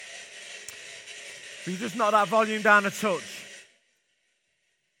Will you just knock that volume down a touch?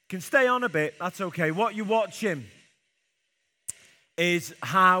 You can stay on a bit, that's okay. What you're watching is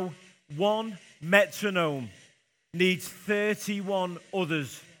how one metronome needs 31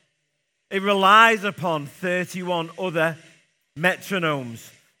 others. It relies upon 31 other metronomes.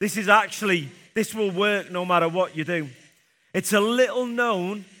 This will work no matter what you do. It's a little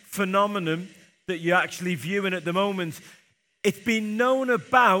known phenomenon that you're actually viewing at the moment. It's been known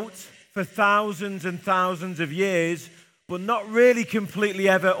about for thousands and thousands of years, but not really completely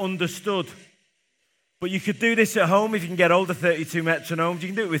ever understood. But you could do this at home if you can get hold of 32 metronomes. You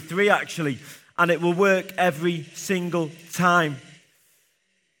can do it with 3 actually, and it will work every single time.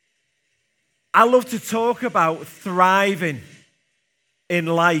 I love to talk about thriving in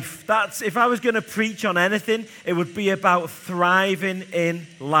life. If I was going to preach on anything, it would be about thriving in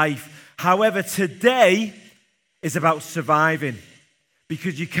life. However, today is about surviving,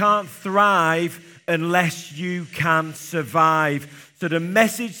 because you can't thrive unless you can survive. So the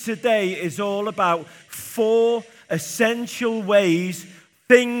message today is all about 4 essential ways,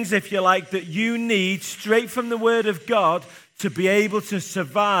 things, if you like, that you need straight from the Word of God to be able to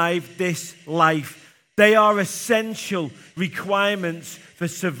survive this life. They are essential requirements for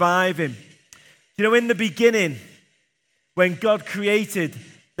surviving. You know, in the beginning, when God created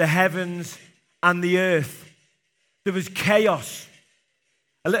the heavens and the earth, there was chaos,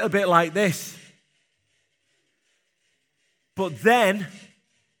 a little bit like this. But then,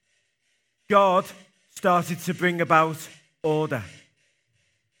 God started to bring about order.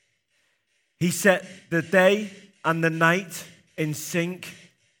 He set the day and the night in sync.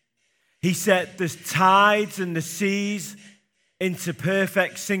 He set the tides and the seas into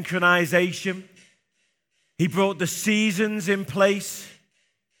perfect synchronization. He brought the seasons in place.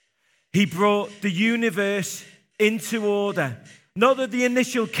 He brought the universe into order. Not that the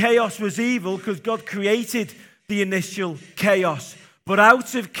initial chaos was evil, because God created the initial chaos. But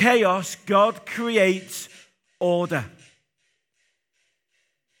out of chaos, God creates order.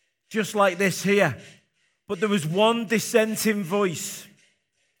 Just like this here. But there was one dissenting voice.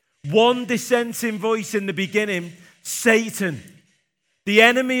 One dissenting voice in the beginning, Satan, the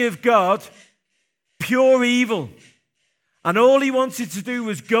enemy of God, pure evil. And all he wanted to do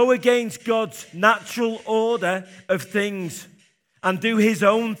was go against God's natural order of things and do his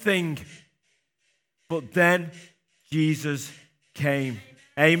own thing. But then Jesus came.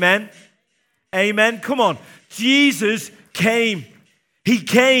 Amen? Amen? Come on. Jesus came. He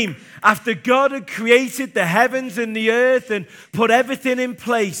came after God had created the heavens and the earth and put everything in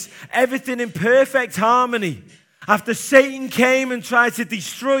place, everything in perfect harmony. After Satan came and tried to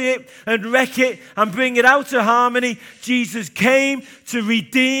destroy it and wreck it and bring it out of harmony, Jesus came to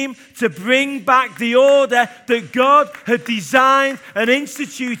redeem, to bring back the order that God had designed and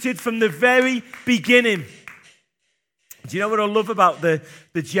instituted from the very beginning. Do you know what I love about the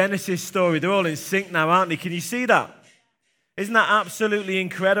Genesis story? They're all in sync now, aren't they? Can you see that? Isn't that absolutely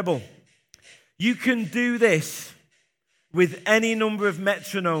incredible? You can do this with any number of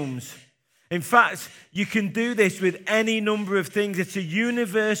metronomes. In fact, you can do this with any number of things. It's a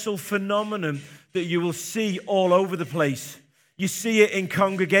universal phenomenon that you will see all over the place. You see it in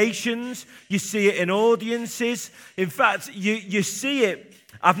congregations. You see it in audiences. In fact, you see it.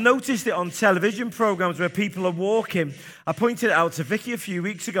 I've noticed it on television programs where people are walking. I pointed it out to Vicky a few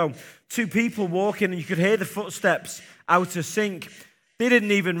weeks ago. 2 people walking and you could hear the footsteps out of sync. They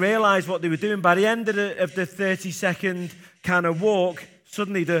didn't even realize what they were doing. By the end of the 30-second kind of walk,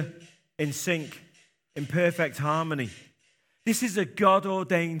 suddenly they're in sync, in perfect harmony. This is a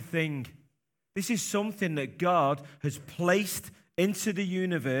God-ordained thing. This is something that God has placed into the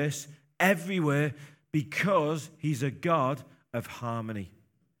universe everywhere because he's a God of harmony.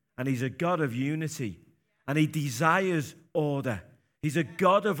 And he's a God of unity. And he desires order. He's a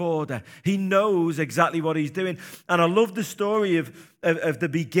God of order. He knows exactly what he's doing. And I love the story of the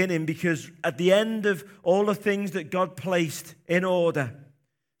beginning, because at the end of all the things that God placed in order,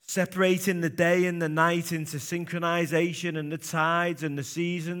 separating the day and the night into synchronization and the tides and the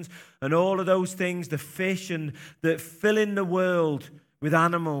seasons and all of those things, the fish and that filling the world with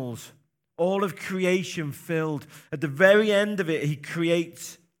animals, all of creation filled. At the very end of it, he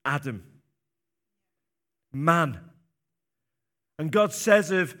creates Adam, man. And God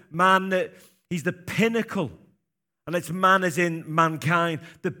says of man that he's the pinnacle, and it's man as in mankind,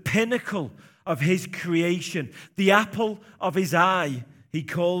 the pinnacle of his creation, the apple of his eye, he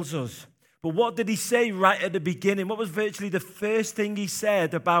calls us. But what did he say right at the beginning? What was virtually the first thing he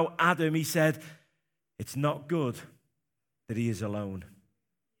said about Adam? He said, it's not good that he is alone.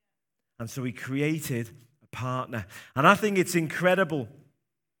 And so he created a partner. And I think it's incredible.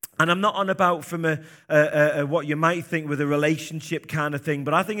 And I'm not on about from a what you might think with a relationship kind of thing,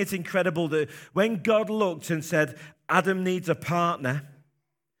 but I think it's incredible that when God looked and said, Adam needs a partner,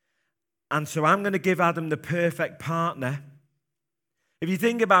 and so I'm going to give Adam the perfect partner. If you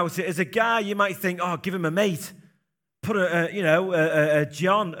think about it, as a guy, you might think, oh, give him a mate. Put a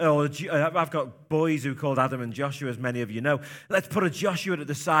John, or I've got boys who are called Adam and Joshua, as many of you know. Let's put a Joshua at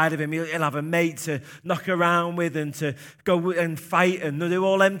the side of him. He'll have a mate to knock around with and to go and fight and do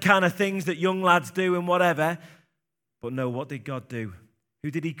all them kind of things that young lads do and whatever. But no, what did God do?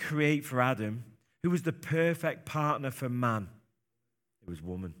 Who did he create for Adam? Who was the perfect partner for man? It was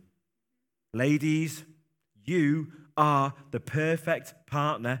woman. Ladies, you are the perfect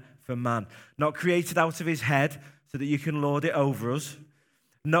partner for man. Not created out of his head, so that you can lord it over us.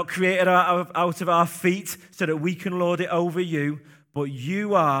 Not created out of our feet so that we can lord it over you. But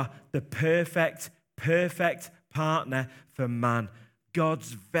you are the perfect partner for man.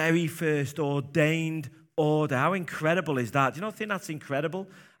 God's very first ordained order. How incredible is that? Do you not think that's incredible?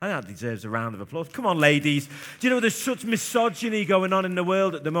 I think that deserves a round of applause. Come on, ladies. Do you know there's such misogyny going on in the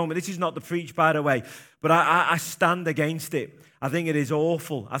world at the moment? This is not the preach, by the way, but I stand against it. I think it is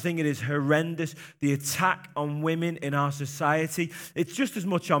awful. I think it is horrendous. The attack on women in our society. It's just as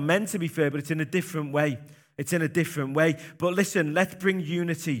much on men, to be fair, but it's in a different way. It's in a different way. But listen, let's bring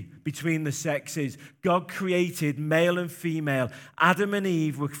unity between the sexes. God created male and female. Adam and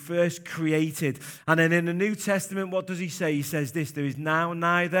Eve were first created. And then in the New Testament, what does he say? He says this, there is now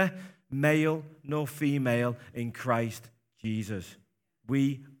neither male nor female in Christ Jesus.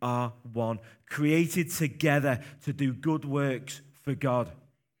 We are one, created together to do good works for God.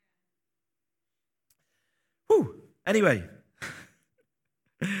 Whew. Anyway,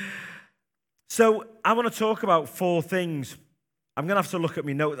 so I want to talk about 4 things. I'm going to have to look at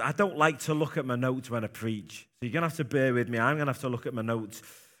my notes. I don't like to look at my notes when I preach, so you're going to have to bear with me. I'm going to have to look at my notes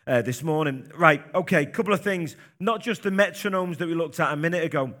this morning. Right, okay, couple of things. Not just the metronomes that we looked at a minute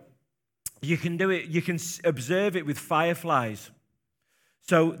ago. You can do it, you can observe it with fireflies.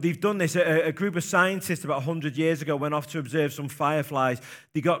 So they've done this. A group of scientists about 100 years ago went off to observe some fireflies.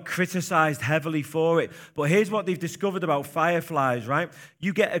 They got criticized heavily for it. But here's what they've discovered about fireflies, right?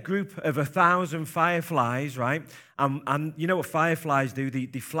 You get a group of 1,000 fireflies, right? And you know what fireflies do?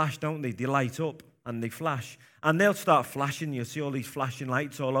 They flash, don't they? They light up and they flash. And they'll start flashing. You'll see all these flashing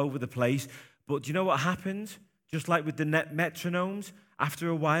lights all over the place. But do you know what happens? Just like with the metronomes, after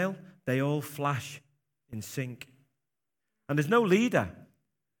a while, they all flash in sync. And there's no leader.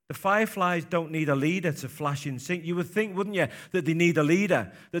 The fireflies don't need a leader to flash in sync. You would think, wouldn't you, that they need a leader,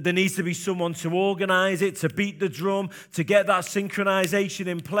 that there needs to be someone to organize it, to beat the drum, to get that synchronization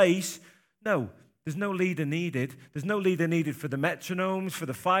in place. No, there's no leader needed. There's no leader needed for the metronomes, for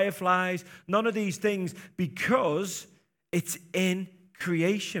the fireflies, none of these things, because it's in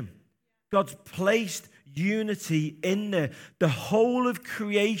creation. God's placed unity in there. The whole of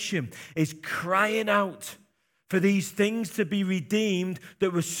creation is crying out for these things to be redeemed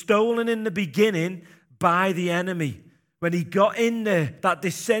that were stolen in the beginning by the enemy. When he got in there, that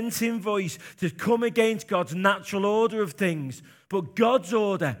dissenting voice to come against God's natural order of things. But God's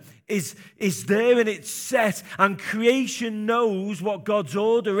order is there and it's set, and creation knows what God's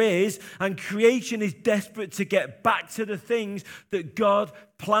order is, and creation is desperate to get back to the things that God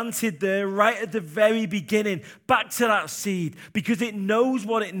planted there right at the very beginning, back to that seed, because it knows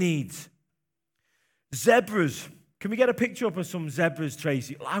what it needs. Zebras. Can we get a picture up of some zebras,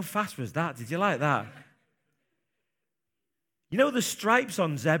 Tracy? How fast was that? Did you like that? You know the stripes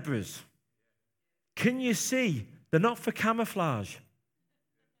on zebras? Can you see? They're not for camouflage.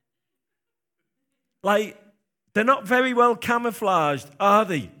 Like, they're not very well camouflaged, are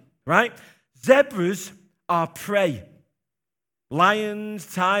they? Right? Zebras are prey.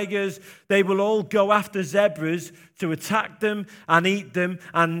 Lions, tigers, they will all go after zebras to attack them and eat them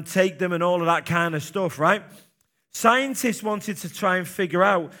and take them and all of that kind of stuff, right? Scientists wanted to try and figure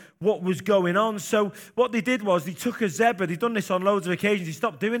out what was going on. So what they did was they took a zebra. They've done this on loads of occasions. They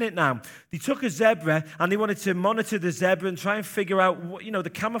stopped doing it now. They took a zebra and they wanted to monitor the zebra and try and figure out, what, the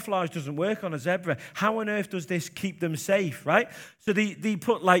camouflage doesn't work on a zebra. How on earth does this keep them safe, right? So they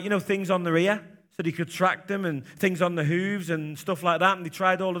put things on their ear so they could track them, and things on the hooves and stuff like that. And they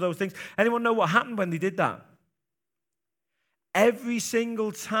tried all of those things. Anyone know what happened when they did that? Every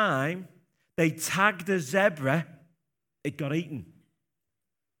single time they tagged a zebra, it got eaten.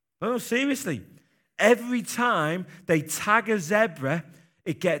 No, seriously. Every time they tag a zebra,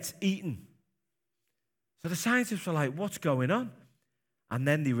 it gets eaten. So the scientists were like, what's going on? And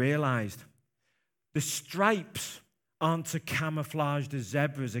then they realized the stripes aren't to camouflage the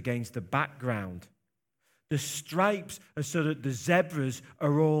zebras against the background. The stripes are so that the zebras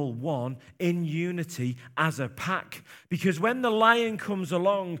are all one in unity as a pack. Because when the lion comes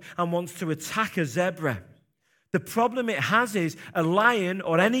along and wants to attack a zebra, the problem it has is a lion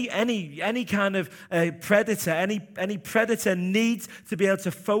or any kind of predator, any predator needs to be able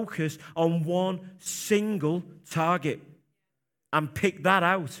to focus on one single target and pick that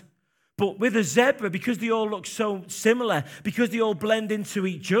out. But with a zebra, because they all look so similar, because they all blend into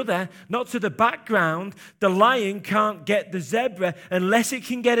each other, not to the background, the lion can't get the zebra unless it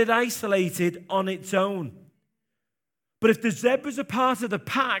can get it isolated on its own. But if the zebra's a part of the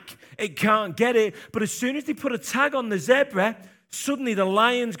pack, it can't get it. But as soon as they put a tag on the zebra, suddenly the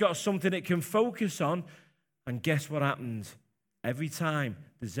lion's got something it can focus on. And guess what happens? Every time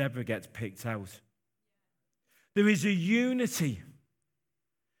the zebra gets picked out. There is a unity.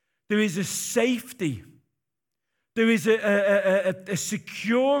 There is a safety. There is a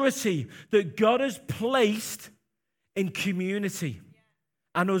security that God has placed in community.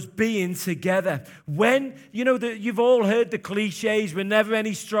 And us being together. When, you've all heard the cliches, we're never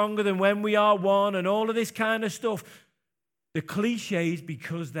any stronger than when we are one and all of this kind of stuff. The cliches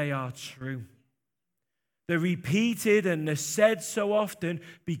because they are true. They're repeated and they're said so often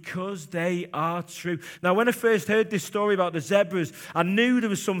because they are true. Now, when I first heard this story about the zebras, I knew there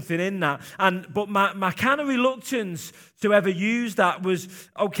was something in that. But my kind of reluctance to ever use that was,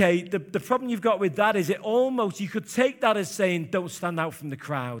 okay, the problem you've got with that is you could take that as saying, don't stand out from the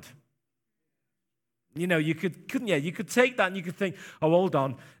crowd. You couldn't you? You could take that and you could think, oh, hold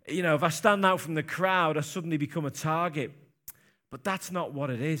on. If I stand out from the crowd, I suddenly become a target. But that's not what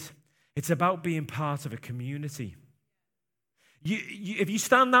it is. It's about being part of a community. If you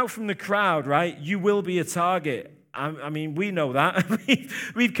stand out from the crowd, right, you will be a target. I mean, we know that.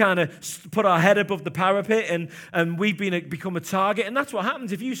 We've kind of put our head above the parapet and we've become a target. And that's what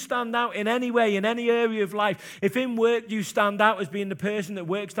happens. If you stand out in any way, in any area of life, if in work you stand out as being the person that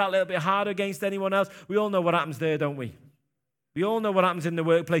works that little bit harder against anyone else, we all know what happens there, don't we? We all know what happens in the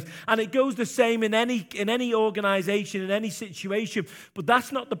workplace. And it goes the same in any organization, in any situation. But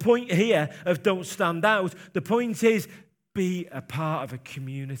that's not the point here of don't stand out. The point is be a part of a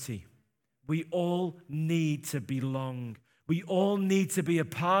community. We all need to belong. We all need to be a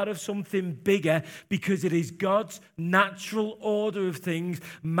part of something bigger because it is God's natural order of things.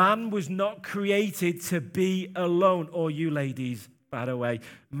 Man was not created to be alone. Or you ladies, by the way,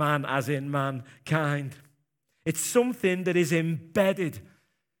 man as in mankind. It's something that is embedded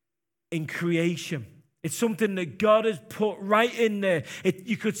in creation. It's something that God has put right in there.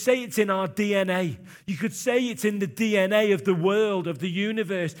 You could say it's in our DNA. You could say it's in the DNA of the world, of the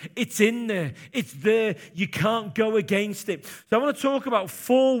universe. It's in there. It's there. You can't go against it. So I want to talk about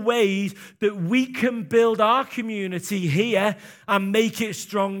 4 ways that we can build our community here and make it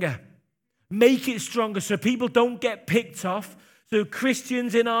stronger. Make it stronger so people don't get picked off. So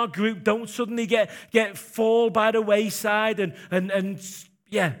Christians in our group don't suddenly fall by the wayside and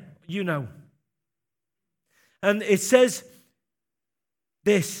yeah, And it says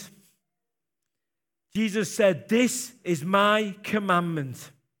this. Jesus said, "This is my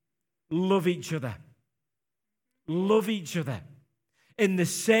commandment. Love each other. Love each other in the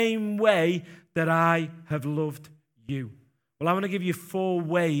same way that I have loved you." Well, I want to give you 4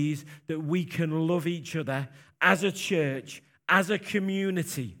 ways that we can love each other as a church, as a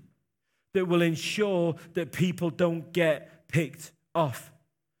community, that will ensure that people don't get picked off.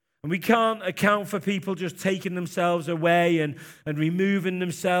 And we can't account for people just taking themselves away and removing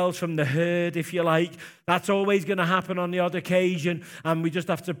themselves from the herd, if you like. That's always going to happen on the odd occasion, and we just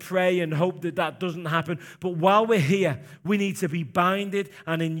have to pray and hope that that doesn't happen. But while we're here, we need to be binded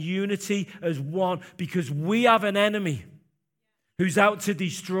and in unity as one, because we have an enemy who's out to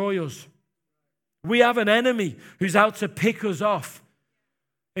destroy us. We have an enemy who's out to pick us off.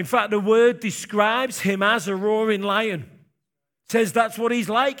 In fact, the word describes him as a roaring lion. It says that's what he's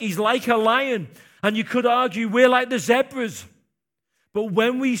like. He's like a lion. And you could argue we're like the zebras. But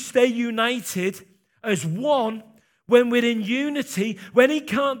when we stay united as one, when we're in unity, when he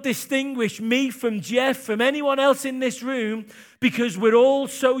can't distinguish me from Jeff, from anyone else in this room, because we're all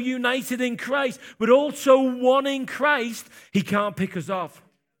so united in Christ, we're all so one in Christ, he can't pick us off.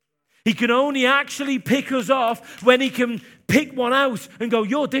 He can only actually pick us off when he can pick one out and go,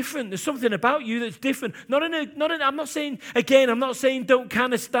 "You're different. There's something about you that's different." I'm not saying don't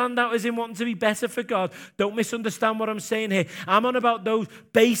kind of stand out as in wanting to be better for God. Don't misunderstand what I'm saying here. I'm on about those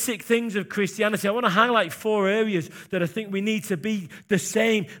basic things of Christianity. I want to highlight 4 areas that I think we need to be the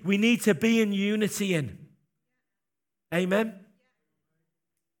same. We need to be in unity in. Amen?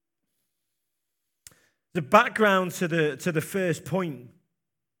 The background to the first point.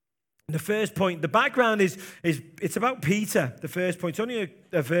 The first point, the background is it's about Peter, the first point. It's only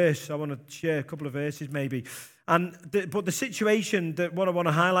a verse. I want to share a couple of verses maybe. But the situation that what I want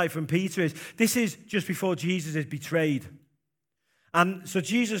to highlight from Peter is this is just before Jesus is betrayed. And so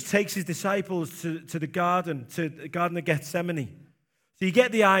Jesus takes his disciples to the Garden of Gethsemane. So you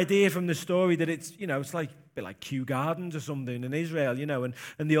get the idea from the story that it's like a bit like Kew Gardens or something in Israel,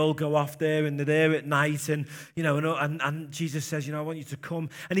 and they all go off there and they're there at night and Jesus says, I want you to come.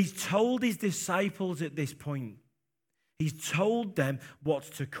 And he's told his disciples at this point, he's told them what's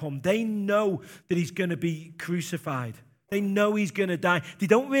to come. They know that he's going to be crucified. They know he's going to die. They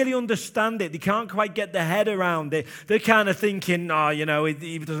don't really understand it. They can't quite get their head around it. They're kind of thinking,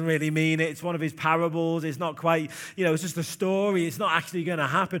 he doesn't really mean it. It's one of his parables. It's not quite, it's just a story. It's not actually going to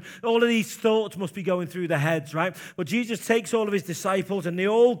happen. All of these thoughts must be going through their heads, right? But Jesus takes all of his disciples and they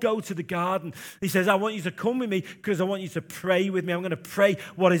all go to the garden. He says, I want you to come with me because I want you to pray with me. I'm going to pray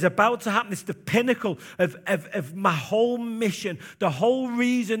what is about to happen. It's the pinnacle of my whole mission. The whole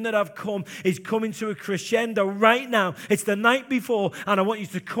reason that I've come is coming to a crescendo right now. It's the night before, and I want you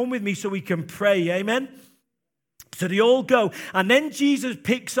to come with me so we can pray. Amen? So they all go. And then Jesus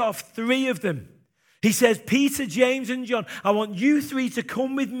picks off 3 of them. He says, Peter, James, and John, I want you 3 to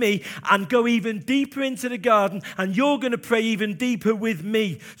come with me and go even deeper into the garden, and you're going to pray even deeper with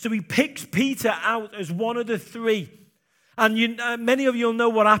me. So he picks Peter out as one of the 3. And many of you will know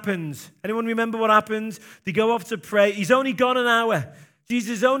what happens. Anyone remember what happens? They go off to pray. He's only gone an hour.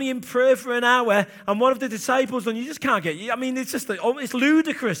 Jesus is only in prayer for an hour, and one of the disciples, and you just can't get, it's just, it's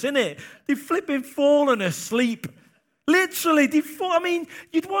ludicrous, isn't it? They've flipping fallen asleep. Literally,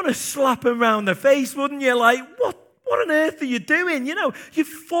 you'd want to slap them around the face, wouldn't you? Like, what on earth are you doing? You've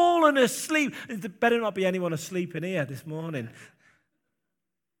fallen asleep. There better not be anyone asleep in here this morning.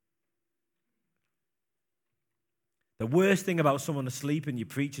 The worst thing about someone asleep in your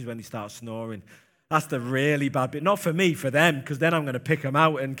preach is when they start snoring. That's the really bad bit. Not for me, for them, because then I'm going to pick them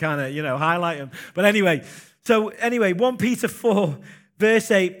out and kind of, highlight them. But anyway, 1 Peter 4, verse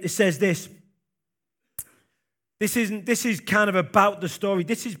 8, it says this. This is kind of about the story.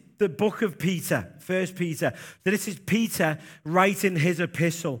 This is the book of Peter, 1 Peter. So this is Peter writing his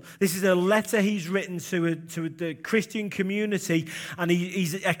epistle. This is a letter he's written to the Christian community, and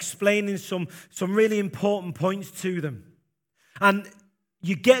he's explaining some really important points to them. And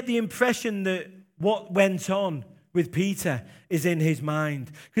you get the impression that what went on with Peter is in his mind.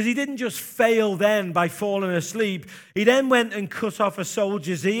 Because he didn't just fail then by falling asleep. He then went and cut off a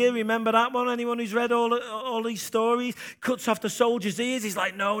soldier's ear. Remember that one? Anyone who's read all these stories? Cuts off the soldier's ears. He's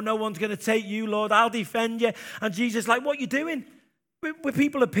like, no one's going to take you, Lord. I'll defend you. And Jesus is like, what are you doing? We're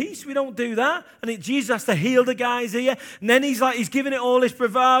people of peace. We don't do that. And Jesus has to heal the guy's ear. And then he's giving it all this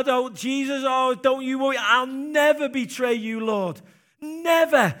bravado. Jesus, don't you worry. I'll never betray you, Lord.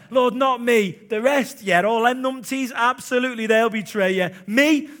 Never, Lord, not me. The rest, yeah, all them numpties, absolutely, they'll betray you.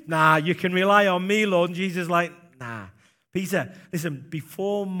 Me? Nah, you can rely on me, Lord. And Jesus is like, nah. Peter, listen,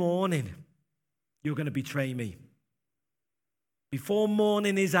 before morning, you're going to betray me. Before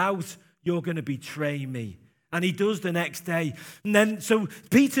morning is out, you're going to betray me. And he does the next day. And then, so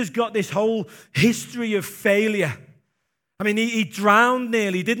Peter's got this whole history of failure. He drowned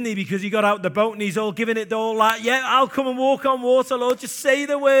nearly, didn't he? Because he got out the boat and he's all giving it all like, yeah, I'll come and walk on water, Lord. Just say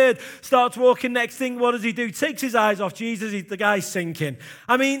the word. Starts walking. Next thing, what does he do? Takes his eyes off Jesus. The guy's sinking.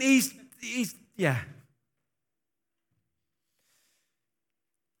 He's yeah.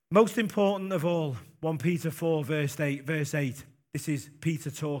 Most important of all, 1 Peter 4, verse 8. This is Peter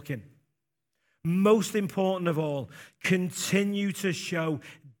talking. Most important of all, continue to show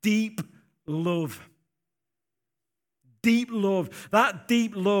deep love. Deep love. That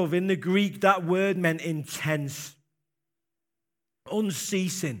deep love in the Greek, that word meant intense,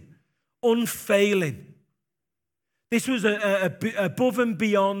 unceasing, unfailing. This was above and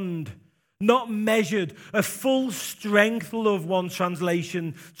beyond, not measured, a full strength love, one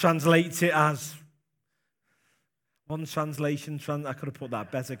translation translates it as. One translation, I could have put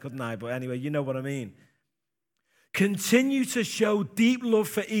that better, couldn't I? But anyway, you know what I mean. Continue to show deep love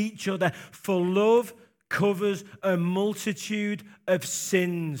for each other, for love covers a multitude of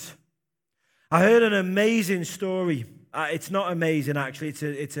sins. I heard an amazing story. It's not amazing, actually.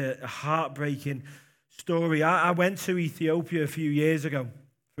 It's a heartbreaking story. I went to Ethiopia a few years ago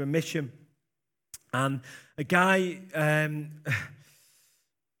for a mission. And a guy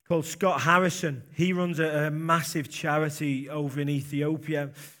called Scott Harrison, he runs a massive charity over in Ethiopia.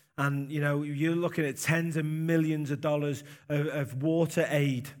 And, you're looking at tens of millions of dollars of water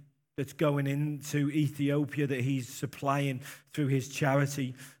aid that's going into Ethiopia that he's supplying through his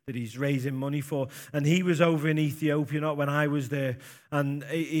charity that he's raising money for. And he was over in Ethiopia, not when I was there. And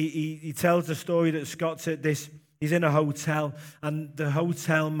he tells the story that Scott's at this, he's in a hotel, and the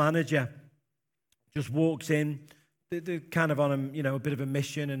hotel manager just walks in. They're kind of on a bit of a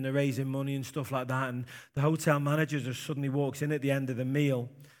mission, and they're raising money and stuff like that. And the hotel manager just suddenly walks in at the end of the meal,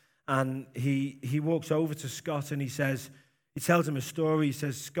 and he walks over to Scott and he tells him a story. He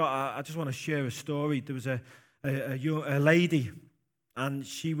says, Scott, I just want to share a story. There was a lady, and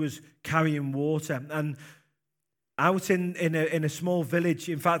she was carrying water, and out in a small village.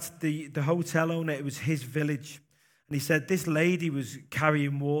 In fact, the hotel owner, it was his village, and he said, this lady was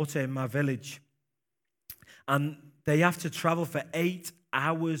carrying water in my village, and they have to travel for 8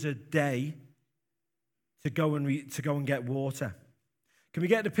 hours a day to go and get water. Can we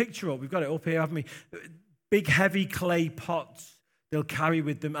get the picture up? We've got it up here, haven't we? Big, heavy clay pots they'll carry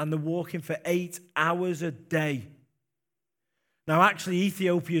with them, and they're walking for 8 hours a day. Now, actually,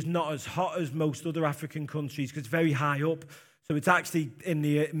 Ethiopia is not as hot as most other African countries because it's very high up. So it's actually in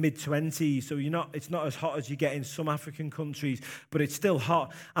the mid-20s. So it's not as hot as you get in some African countries, but it's still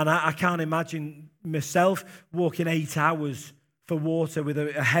hot. And I can't imagine myself walking 8 hours for water with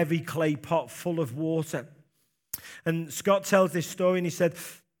a heavy clay pot full of water. And Scott tells this story, and he said,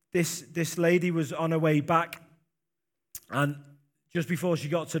 This lady was on her way back, and just before she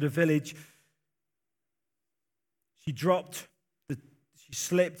got to the village, she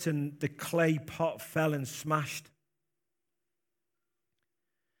slipped, and the clay pot fell and smashed.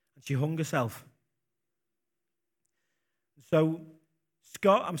 And she hung herself. So,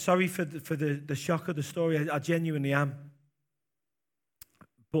 Scott, I'm sorry for the shock of the story. I genuinely am.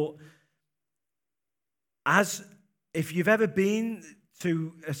 But if you've ever been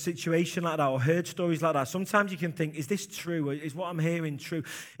to a situation like that or heard stories like that, sometimes you can think, is this true? Is what I'm hearing true?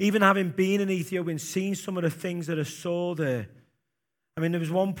 Even having been in Ethiopia and seen some of the things that I saw there. I mean, there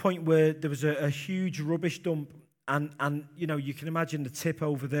was one point where there was a huge rubbish dump, and you can imagine the tip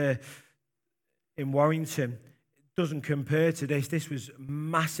over there in Warrington. It doesn't compare to this. This was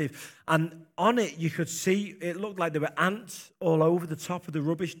massive. And on it, you could see, it looked like there were ants all over the top of the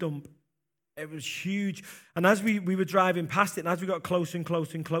rubbish dump. It was huge. And as we were driving past it, and as we got closer and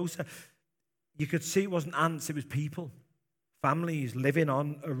closer and closer, you could see it wasn't ants, it was people. Families living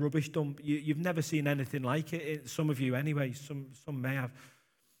on a rubbish dump. You've never seen anything like it. Some of you anyway, some may have.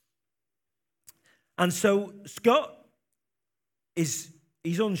 And so Scott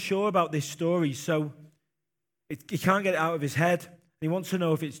he's unsure about this story, so he can't get it out of his head. He wants to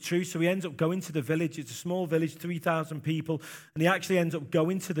know if it's true, so he ends up going to the village. It's a small village, 3,000 people, and he actually ends up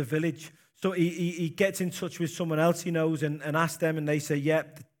going to the village. So he gets in touch with someone else he knows and asks them, and they say,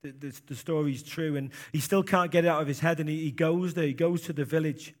 yep, the story's true. And he still can't get it out of his head, and he goes there. He goes to the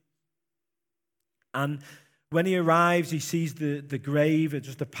village. And when he arrives, he sees the grave,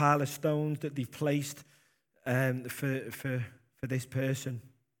 just a pile of stones that they've placed for this person.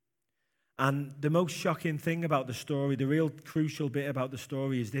 And the most shocking thing about the story, the real crucial bit about the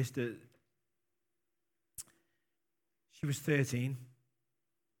story is this, that she was 13.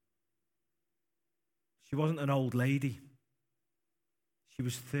 She wasn't an old lady. She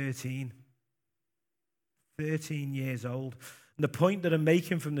was 13. 13 years old. And the point that I'm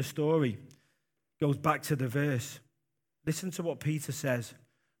making from the story goes back to the verse. Listen to what Peter says.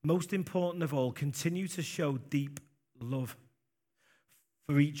 Most important of all, continue to show deep love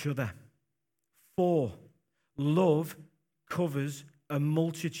for each other. For love covers a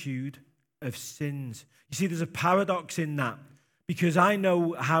multitude of sins. You see, there's a paradox in that. Because I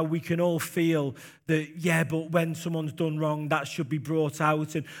know how we can all feel that, yeah, but when someone's done wrong, that should be brought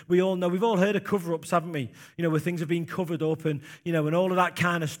out. And we all know, we've all heard of cover-ups, haven't we? Where things have been covered up and, and all of that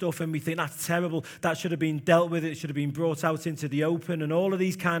kind of stuff. And we think that's terrible. That should have been dealt with. It should have been brought out into the open and all of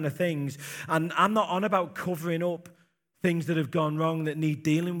these kind of things. And I'm not on about covering up things that have gone wrong that need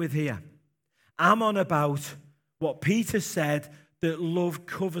dealing with here. I'm on about what Peter said, that love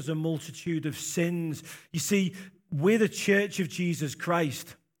covers a multitude of sins. You see, we're the church of Jesus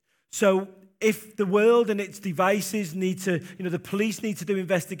Christ. So if the world and its devices need to, the police need to do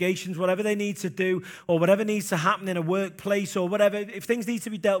investigations, whatever they need to do, or whatever needs to happen in a workplace or whatever, if things need to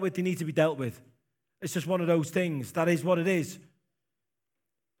be dealt with, they need to be dealt with. It's just one of those things. That is what it is.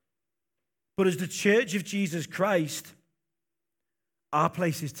 But as the church of Jesus Christ, our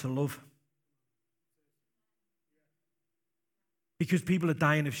place is to love. Because people are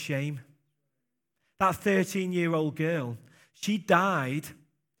dying of shame. That 13-year-old girl, she died.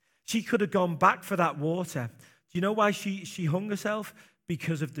 She could have gone back for that water. Do you know why she hung herself?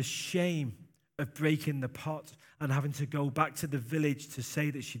 Because of the shame of breaking the pot and having to go back to the village to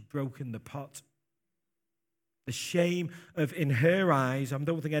say that she'd broken the pot. The shame of, in her eyes, I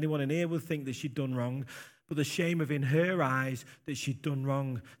don't think anyone in here would think that she'd done wrong, but the shame of, in her eyes, that she'd done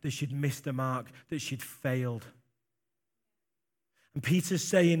wrong, that she'd missed the mark, that she'd failed. And Peter's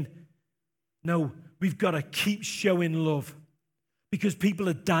saying, no, we've got to keep showing love because people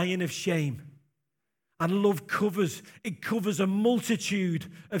are dying of shame. And love covers a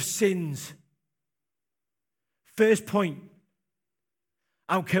multitude of sins. First point,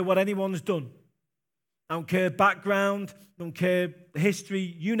 I don't care what anyone's done. I don't care background, I don't care history,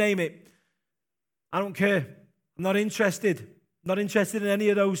 you name it. I don't care. I'm not interested. I'm not interested in any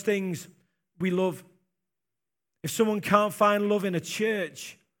of those things. We love. If someone can't find love in a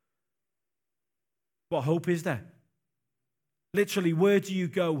church, what hope is there? Literally, where do you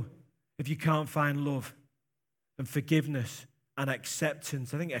go if you can't find love and forgiveness and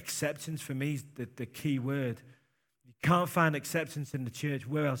acceptance? I think acceptance for me is the key word. If you can't find acceptance in the church,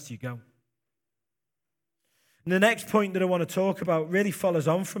 where else do you go? And the next point that I want to talk about really follows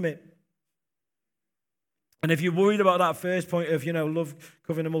on from it. And if you're worried about that first point of, love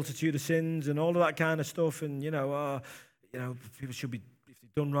covering a multitude of sins and all of that kind of stuff, and, people should be, if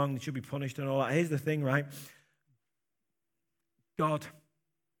they've done wrong, they should be punished and all that. Here's the thing, right? God.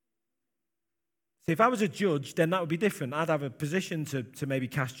 See, if I was a judge, then that would be different. I'd have a position to maybe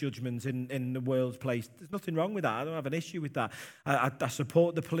cast judgments in the world's place. There's nothing wrong with that. I don't have an issue with that. I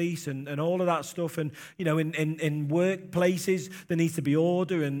support the police and all of that stuff. And, in workplaces, there needs to be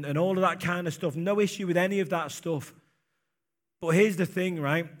order and all of that kind of stuff. No issue with any of that stuff. But here's the thing,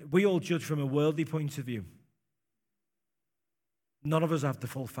 right? We all judge from a worldly point of view. None of us have the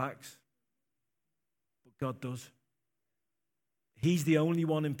full facts. But God does. He's the only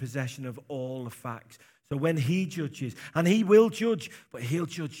one in possession of all the facts. So when he judges, and he will judge, but he'll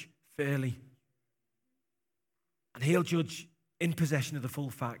judge fairly. And he'll judge in possession of the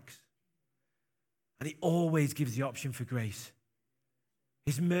full facts. And he always gives the option for grace.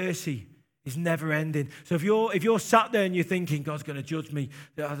 His mercy is never ending. So if you're sat there and you're thinking, God's going to judge me,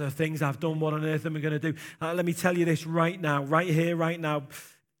 the things I've done, what on earth am I going to do? Let me tell you this right now, right here, right now.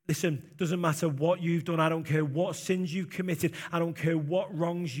 Listen, doesn't matter what you've done. I don't care what sins you've committed. I don't care what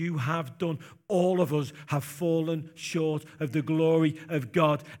wrongs you have done. All of us have fallen short of the glory of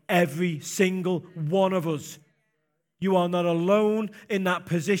God. Every single one of us. You are not alone in that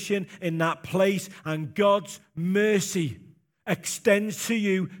position, in that place, and God's mercy extends to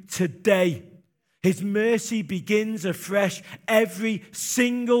you today. His mercy begins afresh every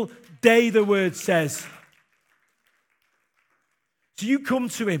single day, the word says. So you come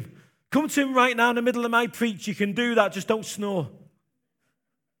to him. Come to him right now in the middle of my preach. You can do that. Just don't snore.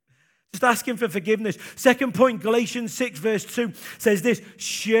 Just ask him for forgiveness. Second point, Galatians 6 verse 2 says this: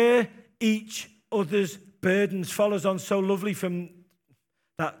 share each other's burdens. Follows on so lovely from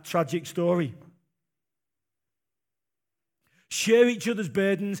that tragic story. Share each other's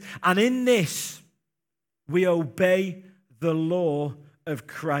burdens, and in this we obey the law of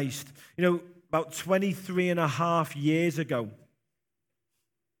Christ. About 23 and a half years ago,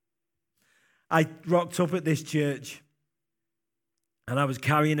 I rocked up at this church and I was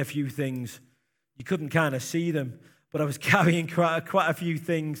carrying a few things. You couldn't kind of see them, but I was carrying quite a few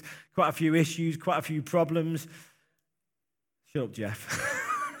things, quite a few issues, quite a few problems. Shut up,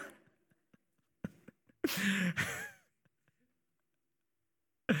 Jeff.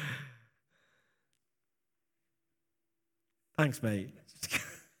 Thanks, mate.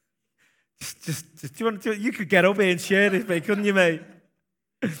 Just do you want to do it? You could get up here and share this, mate, couldn't you, mate?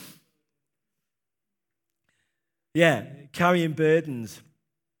 Yeah, carrying burdens.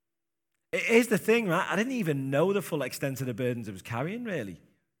 Here's the thing, right? I didn't even know the full extent of the burdens I was carrying, really.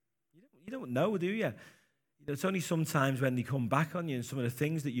 You don't know, do you? It's only sometimes when they come back on you and some of the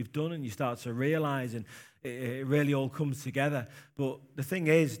things that you've done and you start to realize, and it really all comes together. But the thing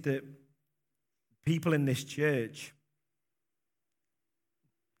is that people in this church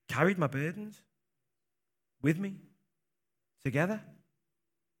carried my burdens with me, together.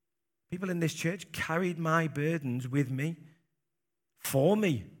 People in this church carried my burdens with me, for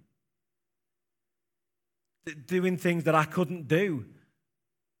me, doing things that I couldn't do.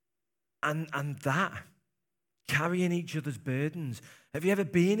 And that, carrying each other's burdens, Have you ever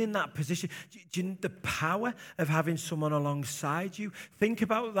been in that position? Do you know the power of having someone alongside you? Think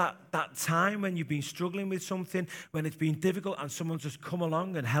about that time when you've been struggling with something, when it's been difficult and someone's just come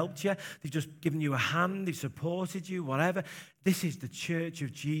along and helped you. They've just given you a hand, they've supported you, whatever. This is the church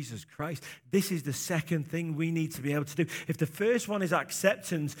of Jesus Christ. This is the second thing we need to be able to do. If the first one is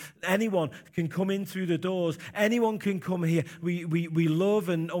acceptance, anyone can come in through the doors. Anyone can come here. We love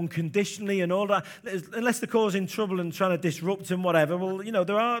and unconditionally and all that. Unless they're causing trouble and trying to disrupt and whatever. Well, you know,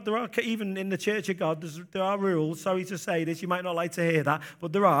 there are even in the Church of God, there are rules. Sorry to say this. You might not like to hear that,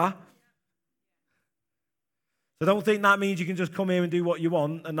 but there are. So don't think that means you can just come here and do what you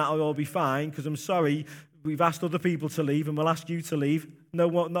want and that'll all be fine, because I'm sorry, we've asked other people to leave and we'll ask you to leave.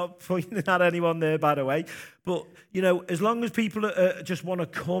 No, not pointing at anyone there, by the way. But, you know, as long as people just want to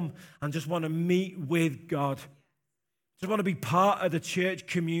come and just want to meet with God, just want to be part of the church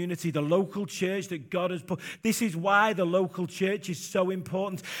community, the local church that God has put. This is why the local church is so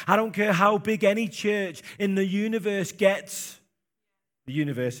important. I don't care how big any church in the universe gets. The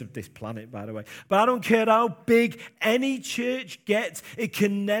universe of this planet, by the way. But I don't care how big any church gets, it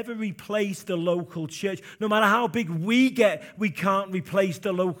can never replace the local church. No matter how big we get, we can't replace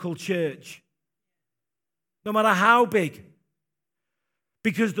the local church. No matter how big.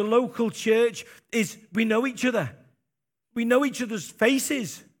 Because the local church is, we know each other. We know each other's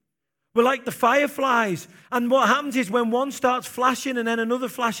faces. We're like the fireflies. And what happens is when one starts flashing and then another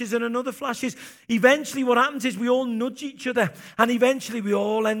flashes and another flashes, eventually what happens is we all nudge each other and eventually we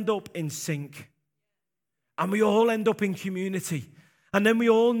all end up in sync. And we all end up in community. And then we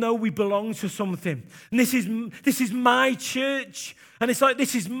all know we belong to something. And this is my church. And it's like,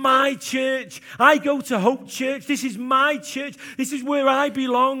 this is my church. I go to Hope Church. This is my church. This is where I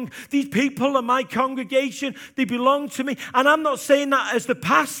belong. These people are my congregation. They belong to me. And I'm not saying that as the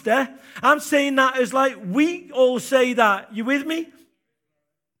pastor. I'm saying that as like we all say that. You with me?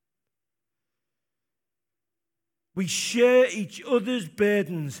 We share each other's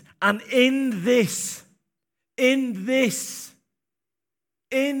burdens. And in this,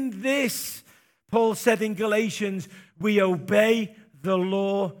 Paul said in Galatians, we obey the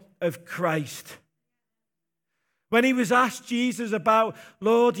law of Christ. When he was asked Jesus about,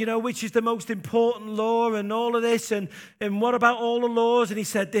 Lord, you know, which is the most important law and all of this, and what about all the laws? And he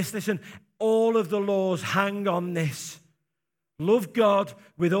said this, listen, all of the laws hang on this. Love God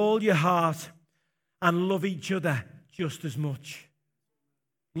with all your heart and love each other just as much.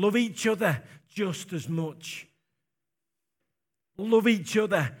 Love each other just as much. Love each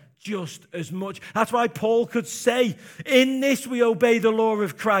other just as much. That's why Paul could say, in this we obey the law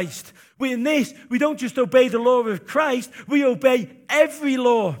of Christ. In this, we don't just obey the law of Christ, we obey every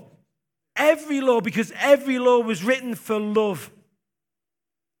law. Every law, because every law was written for love.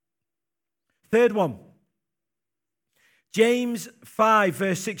 Third one. James 5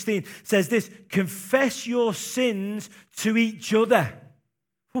 verse 16 says this, confess your sins to each other.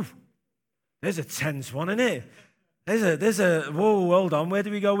 Whew, there's a tense one, isn't it? Whoa, hold on, where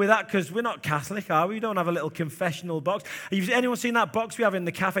do we go with that? Because we're not Catholic, are we? We don't have a little confessional box. Have anyone seen that box we have in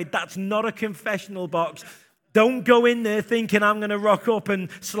the cafe? That's not a confessional box. Don't go in there thinking I'm going to rock up and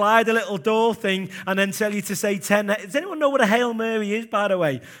slide a little door thing and then tell you to say 10. Does anyone know what a Hail Mary is, by the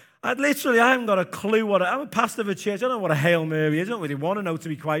way? I haven't got a clue I'm a pastor of a church. I don't know what a Hail Mary is. I don't really want to know, to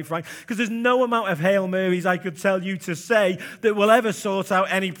be quite frank, because there's no amount of Hail Marys I could tell you to say that will ever sort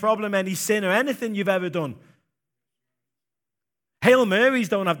out any problem, any sin, or anything you've ever done. Hail Marys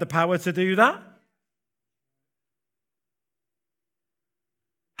don't have the power to do that.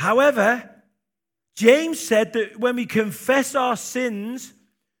 However, James said that when we confess our sins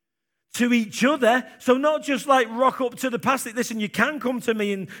to each other, so not just like rock up to the pastor, listen, you can come to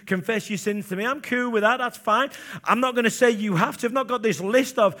me and confess your sins to me. I'm cool with that, that's fine. I'm not going to say you have to. I've not got this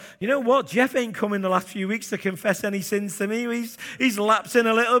list of, you know what, Jeff ain't come in the last few weeks to confess any sins to me. He's lapsing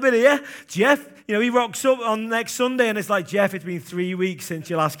a little bit here. Jeff, you know, he rocks up on next Sunday and it's like, Jeff, it's been 3 weeks since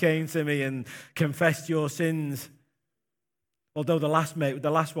you last came to me and confessed your sins. Although the last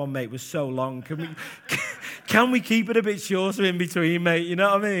one, mate, was so long. Can we keep it a bit shorter in between, mate? You know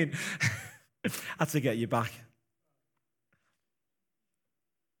what I mean? Had to get you back.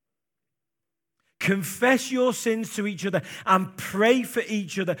 Confess your sins to each other and pray for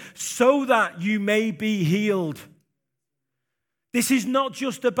each other so that you may be healed. This is not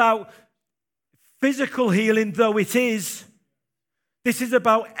just about physical healing, though it is. This is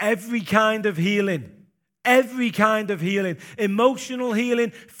about every kind of healing. Every kind of healing. Emotional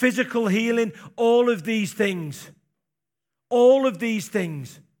healing, physical healing, all of these things. All of these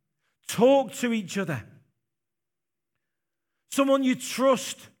things. Talk to each other. Someone you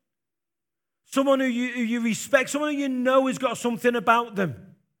trust. someone who you respect, someone who you know has got something about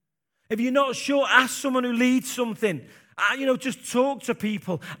them. If you're not sure, ask someone who leads something. Just talk to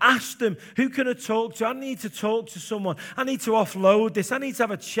people. Ask them, who can I talk to? I need to talk to someone. I need to offload this. I need to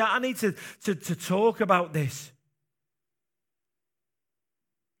have a chat. I need to talk about this.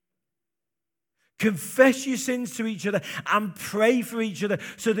 Confess your sins to each other and pray for each other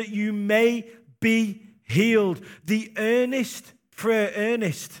so that you may be healed. The earnest prayer,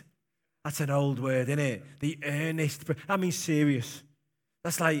 earnest. That's an old word, isn't it? The earnest prayer. I mean, serious.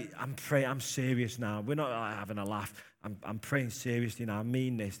 That's like, I'm praying, I'm serious now. We're not like having a laugh. I'm praying seriously now. I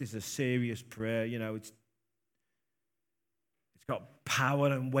mean this. This is a serious prayer. It's got power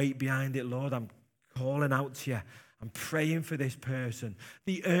and weight behind it, Lord. I'm calling out to you. I'm praying for this person.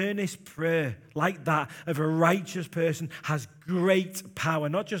 The earnest prayer like that of a righteous person has great power.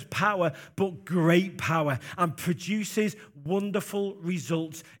 Not just power, but great power, and produces wonderful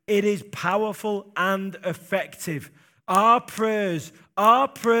results. It is powerful and effective. Our prayers,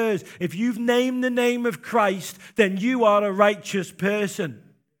 if you've named the name of Christ, then you are a righteous person.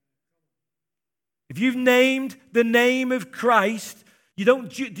 If you've named the name of Christ, are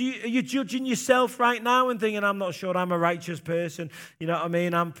you judging yourself right now and thinking, I'm not sure I'm a righteous person? You know what I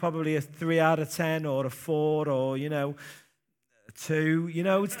mean? I'm probably a 3 out of 10 or a 4 or, a 2.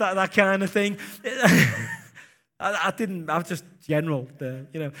 It's that kind of thing. I was just general there,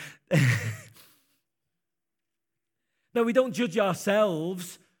 No, we don't judge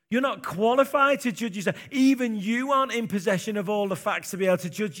ourselves. You're not qualified to judge yourself. Even you aren't in possession of all the facts to be able to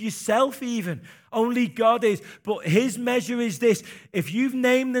judge yourself even. Only God is. But his measure is this. If you've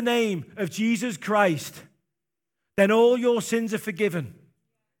named the name of Jesus Christ, then all your sins are forgiven.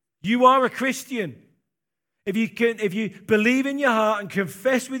 You are a Christian. If you believe in your heart and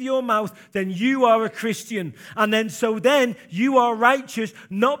confess with your mouth, then you are a Christian. And then you are righteous,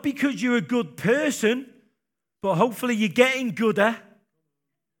 not because you're a good person, but hopefully you're getting gooder.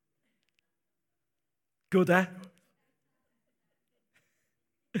 Gooder.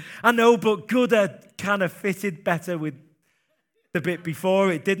 I know, but gooder kind of fitted better with the bit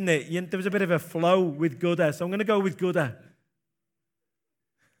before it, didn't it? There was a bit of a flow with gooder, so I'm going to go with gooder.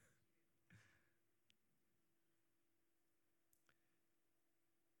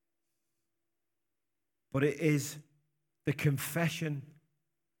 But it is the confession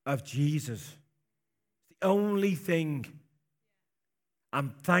of Jesus. The only thing,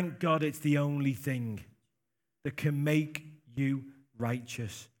 and thank God it's the only thing that can make you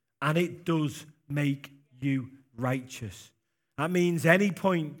righteous. And it does make you righteous. That means any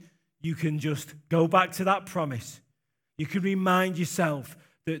point you can just go back to that promise. You can remind yourself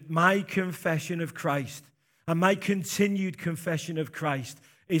that my confession of Christ and my continued confession of Christ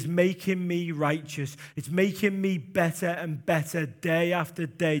is making me righteous. It's making me better and better day after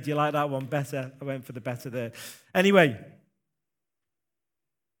day. Do you like that one? Better. I went for the better there. Anyway,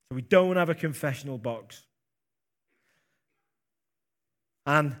 so we don't have a confessional box.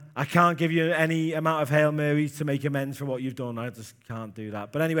 And I can't give you any amount of Hail Marys to make amends for what you've done. I just can't do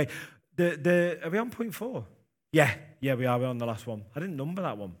that. But anyway, are we on point 4? Yeah, we are. We're on the last one. I didn't number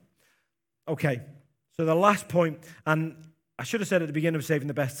that one. Okay, so the last point, and I should have said at the beginning of saving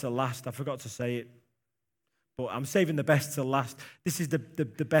the best till last. I forgot to say it. But I'm saving the best till last. This is the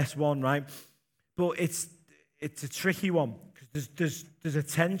best one, right? But it's a tricky one because there's a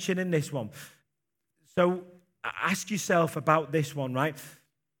tension in this one. So ask yourself about this one, right?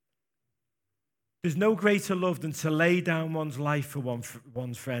 There's no greater love than to lay down one's life for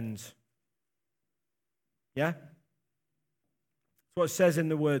one's friends. Yeah? That's what it says in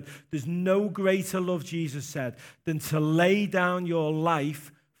the word. There's no greater love, Jesus said, than to lay down your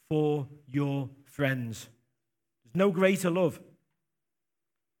life for your friends. There's no greater love.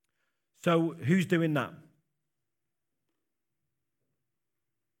 So who's doing that?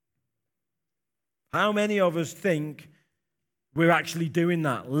 How many of us think we're actually doing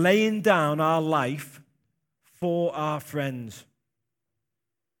that? Laying down our life for our friends.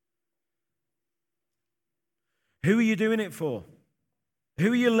 Who are you doing it for?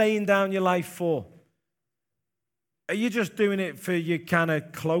 Who are you laying down your life for? Are you just doing it for your kind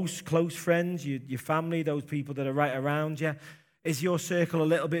of close friends, your family, those people that are right around you? Is your circle a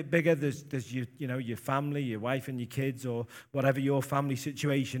little bit bigger? There's your family, your wife and your kids, or whatever your family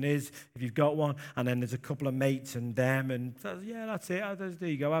situation is, if you've got one, and then there's a couple of mates and them, and yeah, that's it. There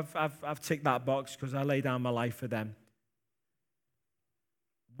you go. I've ticked that box because I lay down my life for them.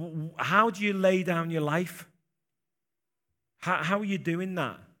 How do you lay down your life? How are you doing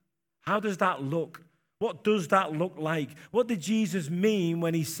that? How does that look? What does that look like? What did Jesus mean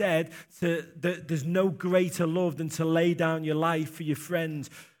when he said that there's no greater love than to lay down your life for your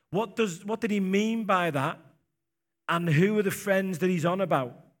friends? What did he mean by that? And who are the friends that he's on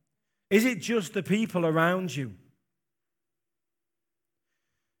about? Is it just the people around you?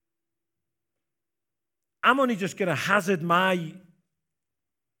 I'm only just going to hazard my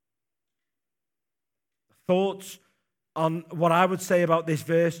thoughts on what I would say about this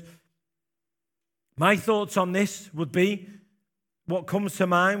verse. My thoughts on this would be what comes to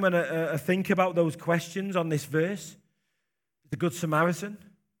mind when I think about those questions on this verse. The Good Samaritan.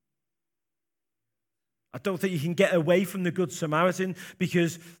 I don't think you can get away from the Good Samaritan,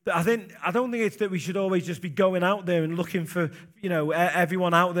 because I don't think it's that we should always just be going out there and looking for,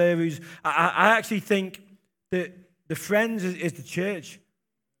 everyone out there who's. I actually think that the friends is the church.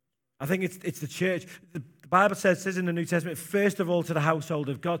 I think it's the church. The Bible says in the New Testament, first of all to the household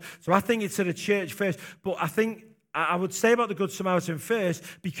of God. So I think it's to the church first. But I think I would say about the Good Samaritan first,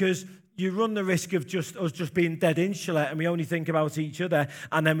 because you run the risk of us just being dead insular and we only think about each other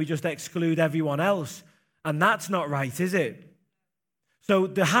and then we just exclude everyone else. And that's not right, is it? So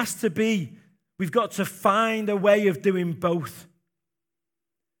there has to be, we've got to find a way of doing both.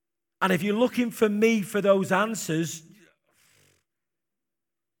 And if you're looking for me for those answers,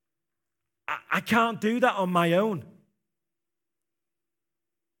 I can't do that on my own.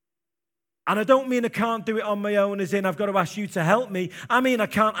 And I don't mean I can't do it on my own as in I've got to ask you to help me. I mean I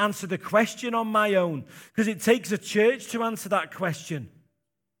can't answer the question on my own, because it takes a church to answer that question.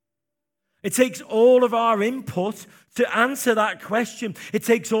 It takes all of our input to answer that question. It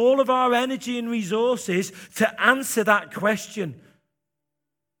takes all of our energy and resources to answer that question.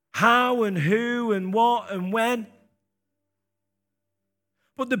 How and who and what and when.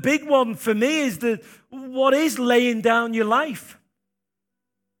 But the big one for me is what is laying down your life?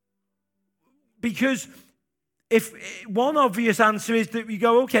 Because if one obvious answer is that we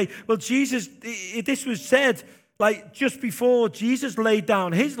go, okay, well, Jesus, this was said like just before Jesus laid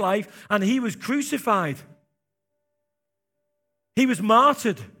down his life and he was crucified. He was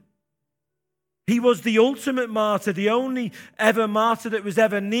martyred. He was the ultimate martyr, the only ever martyr that was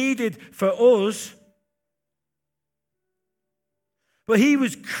ever needed for us. But he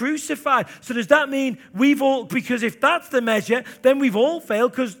was crucified. So does that mean we've all, because if that's the measure, then we've all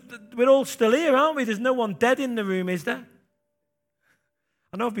failed, because we're all still here, aren't we? There's no one dead in the room, is there?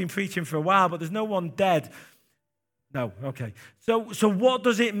 I know I've been preaching for a while, but there's no one dead. No, okay. So what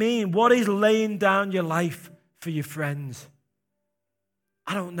does it mean? What is laying down your life for your friends?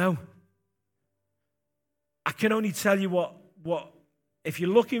 I don't know. I can only tell you what if you're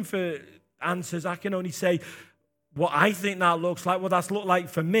looking for answers, I can only say what I think that looks like, what that's looked like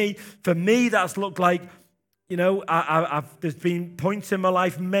for me. For me, that's looked like, there's been points in my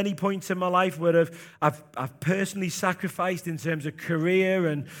life, many points in my life where I've personally sacrificed in terms of career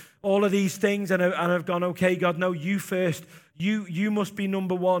and all of these things, and I've gone, okay, God, no, you first. You must be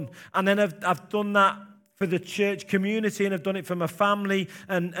number one. And then I've done that for the church community, and I've done it for my family,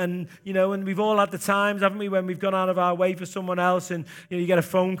 and we've all had the times, haven't we, when we've gone out of our way for someone else, and you get a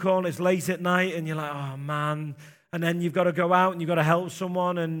phone call and it's late at night, and you're like, oh man. And then you've got to go out and you've got to help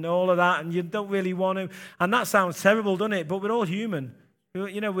someone and all of that, and you don't really want to. And that sounds terrible, doesn't it? But we're all human.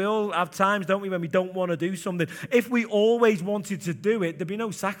 We all have times, don't we, when we don't want to do something. If we always wanted to do it, there'd be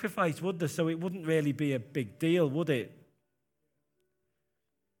no sacrifice, would there? So it wouldn't really be a big deal, would it?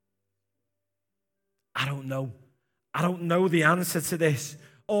 I don't know. I don't know the answer to this.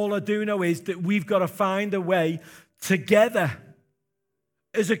 All I do know is that we've got to find a way together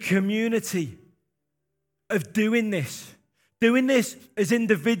as a community of doing this as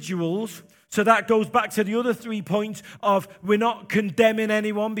individuals. So that goes back to the other 3 points of we're not condemning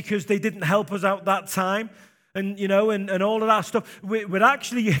anyone because they didn't help us out that time, and all of that stuff. We're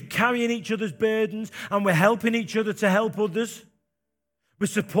actually carrying each other's burdens, and we're helping each other to help others. We're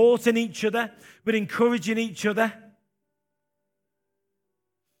supporting each other. We're encouraging each other.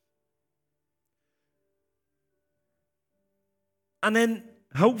 And then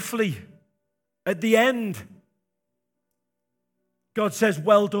hopefully at the end, God says,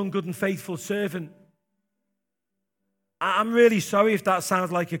 well done, good and faithful servant. I'm really sorry if that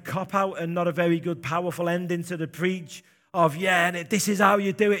sounds like a cop-out and not a very good, powerful ending to the preach of, and this is how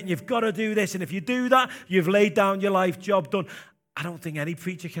you do it, and you've got to do this, and if you do that, you've laid down your life, job done. I don't think any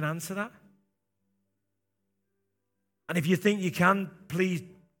preacher can answer that. And if you think you can, please,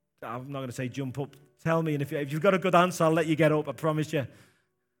 I'm not going to say jump up, tell me, and if you've got a good answer, I'll let you get up, I promise you.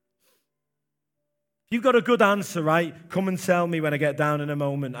 If you've got a good answer, right, come and tell me when I get down in a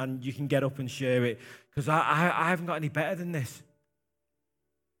moment, and you can get up and share it, because I haven't got any better than this.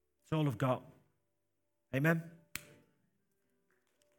 It's all I've got. Amen?